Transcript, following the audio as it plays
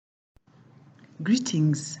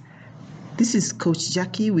Greetings. This is Coach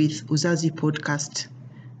Jackie with Uzazi Podcast.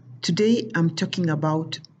 Today I'm talking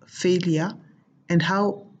about failure and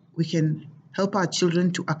how we can help our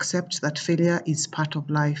children to accept that failure is part of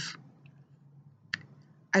life.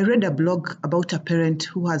 I read a blog about a parent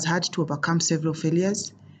who has had to overcome several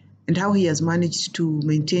failures and how he has managed to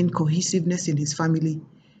maintain cohesiveness in his family.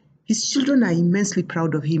 His children are immensely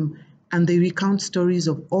proud of him, and they recount stories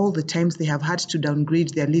of all the times they have had to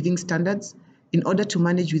downgrade their living standards in order to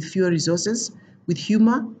manage with fewer resources, with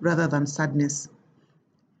humor rather than sadness.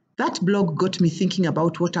 That blog got me thinking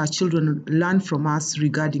about what our children learn from us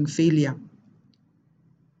regarding failure.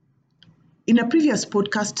 In a previous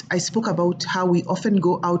podcast, I spoke about how we often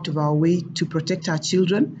go out of our way to protect our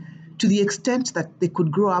children to the extent that they could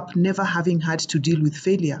grow up never having had to deal with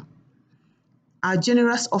failure. Our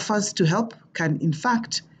generous offers to help can, in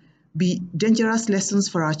fact, be dangerous lessons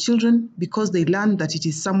for our children because they learn that it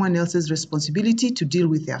is someone else's responsibility to deal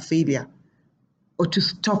with their failure or to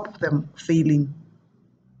stop them failing.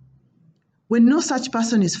 When no such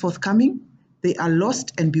person is forthcoming, they are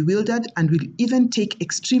lost and bewildered and will even take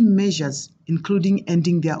extreme measures, including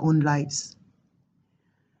ending their own lives.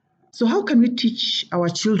 So, how can we teach our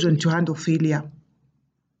children to handle failure?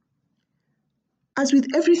 As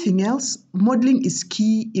with everything else, modeling is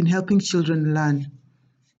key in helping children learn.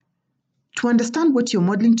 To understand what you're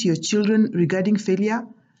modeling to your children regarding failure,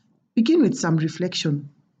 begin with some reflection.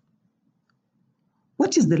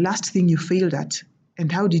 What is the last thing you failed at, and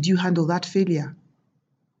how did you handle that failure?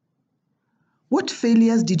 What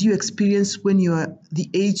failures did you experience when you were the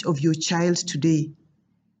age of your child today?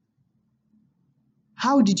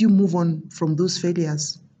 How did you move on from those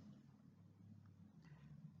failures?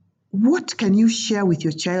 What can you share with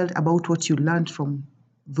your child about what you learned from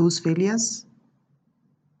those failures?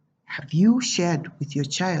 Have you shared with your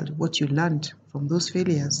child what you learned from those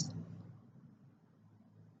failures?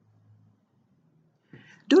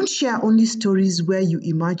 Don't share only stories where you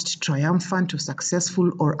emerged triumphant or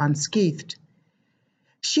successful or unscathed.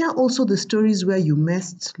 Share also the stories where you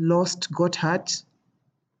messed, lost, got hurt.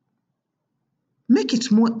 Make it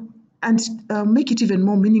even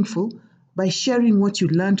more meaningful by sharing what you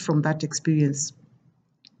learned from that experience.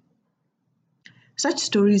 Such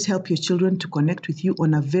stories help your children to connect with you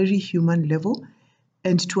on a very human level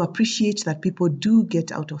and to appreciate that people do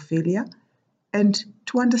get out of failure and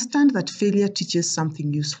to understand that failure teaches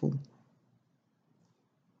something useful.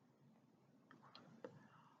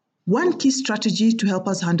 One key strategy to help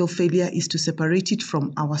us handle failure is to separate it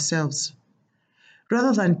from ourselves.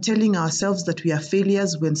 Rather than telling ourselves that we are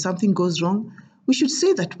failures when something goes wrong, we should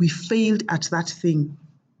say that we failed at that thing.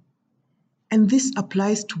 And this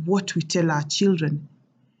applies to what we tell our children.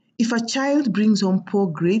 If a child brings home poor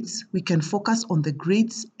grades, we can focus on the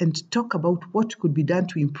grades and talk about what could be done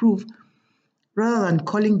to improve, rather than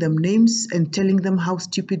calling them names and telling them how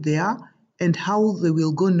stupid they are and how they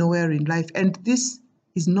will go nowhere in life. And this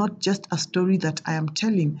is not just a story that I am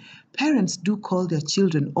telling. Parents do call their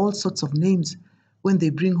children all sorts of names when they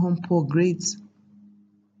bring home poor grades.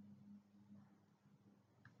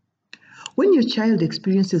 When your child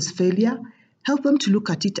experiences failure, help them to look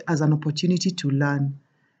at it as an opportunity to learn.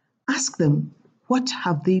 Ask them, what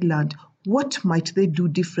have they learned? What might they do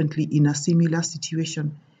differently in a similar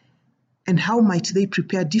situation? And how might they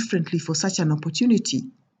prepare differently for such an opportunity?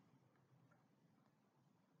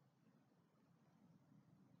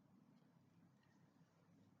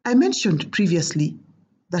 I mentioned previously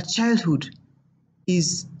that childhood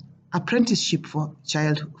is apprenticeship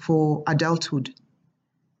for adulthood.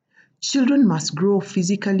 Children must grow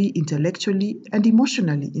physically, intellectually, and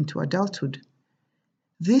emotionally into adulthood.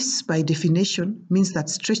 This, by definition, means that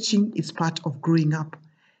stretching is part of growing up,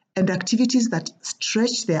 and activities that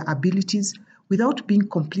stretch their abilities without being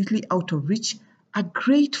completely out of reach are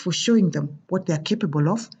great for showing them what they are capable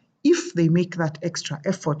of if they make that extra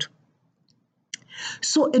effort.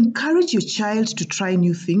 So encourage your child to try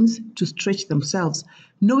new things, to stretch themselves,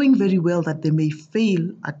 knowing very well that they may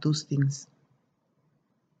fail at those things.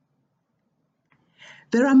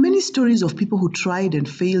 There are many stories of people who tried and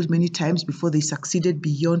failed many times before they succeeded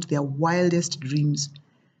beyond their wildest dreams.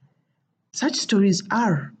 Such stories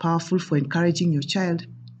are powerful for encouraging your child,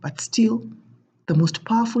 but still, the most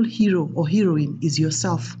powerful hero or heroine is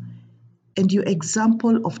yourself and your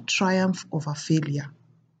example of triumph over failure.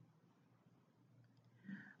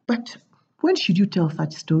 But when should you tell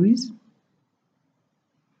such stories?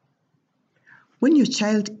 When your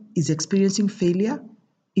child is experiencing failure,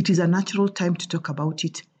 it is a natural time to talk about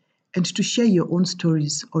it and to share your own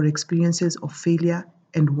stories or experiences of failure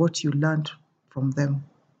and what you learned from them.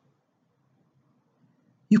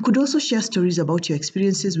 You could also share stories about your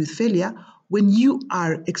experiences with failure when you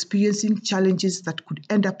are experiencing challenges that could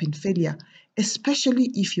end up in failure, especially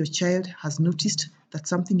if your child has noticed that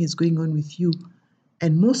something is going on with you,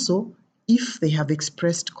 and more so if they have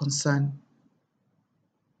expressed concern.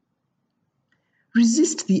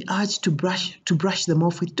 Resist the urge to brush them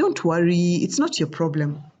off with, "Don't worry, it's not your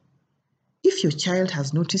problem." If your child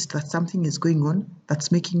has noticed that something is going on that's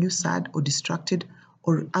making you sad or distracted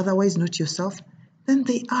or otherwise not yourself, then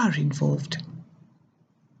they are involved.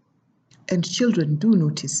 And children do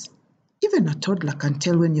notice. Even a toddler can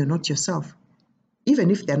tell when you're not yourself.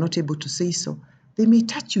 Even if they're not able to say so, they may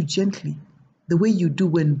touch you gently, the way you do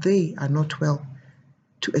when they are not well,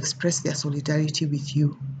 to express their solidarity with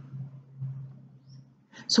you.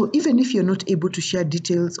 So even if you're not able to share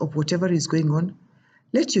details of whatever is going on,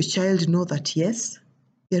 let your child know that yes,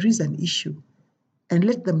 there is an issue, and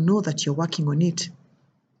let them know that you're working on it.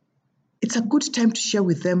 It's a good time to share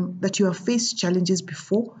with them that you have faced challenges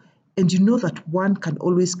before and you know that one can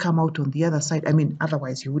always come out on the other side. I mean,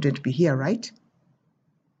 otherwise you wouldn't be here, right?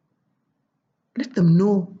 Let them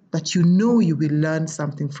know that you know you will learn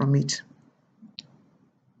something from it.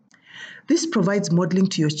 This provides modeling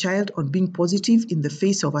to your child on being positive in the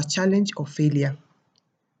face of a challenge or failure.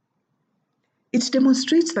 It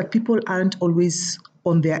demonstrates that people aren't always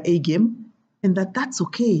on their A game and that that's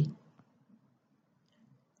okay.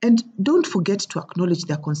 And don't forget to acknowledge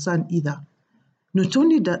their concern either. Not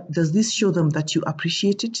only does this show them that you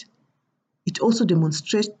appreciate it, it also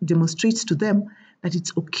demonstrates to them that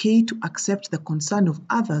it's okay to accept the concern of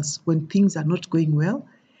others when things are not going well,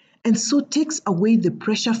 and so takes away the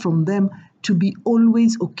pressure from them to be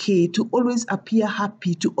always okay, to always appear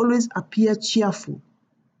happy, to always appear cheerful.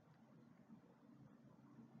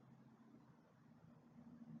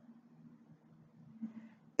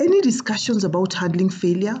 Any discussions about handling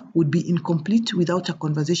failure would be incomplete without a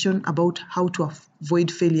conversation about how to avoid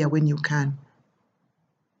failure when you can.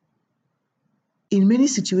 In many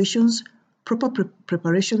situations, proper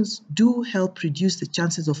preparations do help reduce the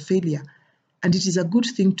chances of failure, and it is a good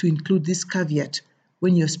thing to include this caveat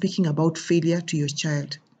when you're speaking about failure to your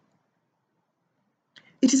child.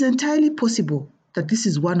 It is entirely possible that this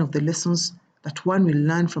is one of the lessons that one will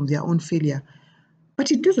learn from their own failure, but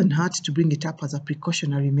it doesn't hurt to bring it up as a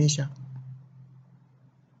precautionary measure.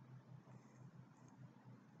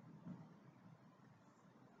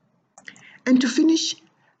 And to finish,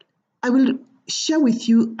 I will share with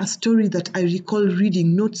you a story that I recall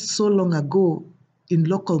reading not so long ago in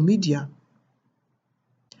local media.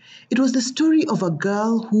 It was the story of a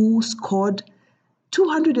girl who scored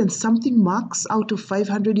 200 and something marks out of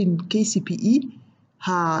 500 in KCPE,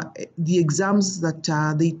 the exams that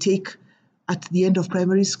they take at the end of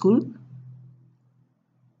primary school,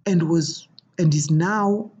 and is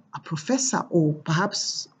now a professor, or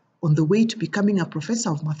perhaps on the way to becoming a professor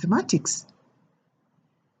of mathematics.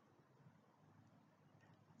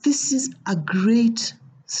 This is a great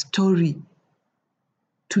story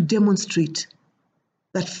to demonstrate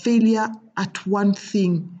that failure at one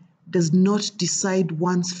thing does not decide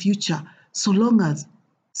one's future, so long as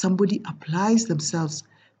somebody applies themselves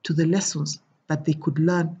to the lessons that they could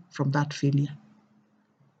learn from that failure.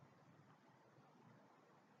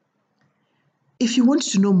 If you want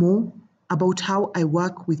to know more about how I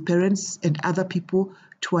work with parents and other people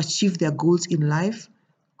to achieve their goals in life,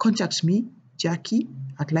 contact me, Jackie,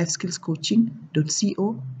 at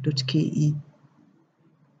lifeskillscoaching.co.ke.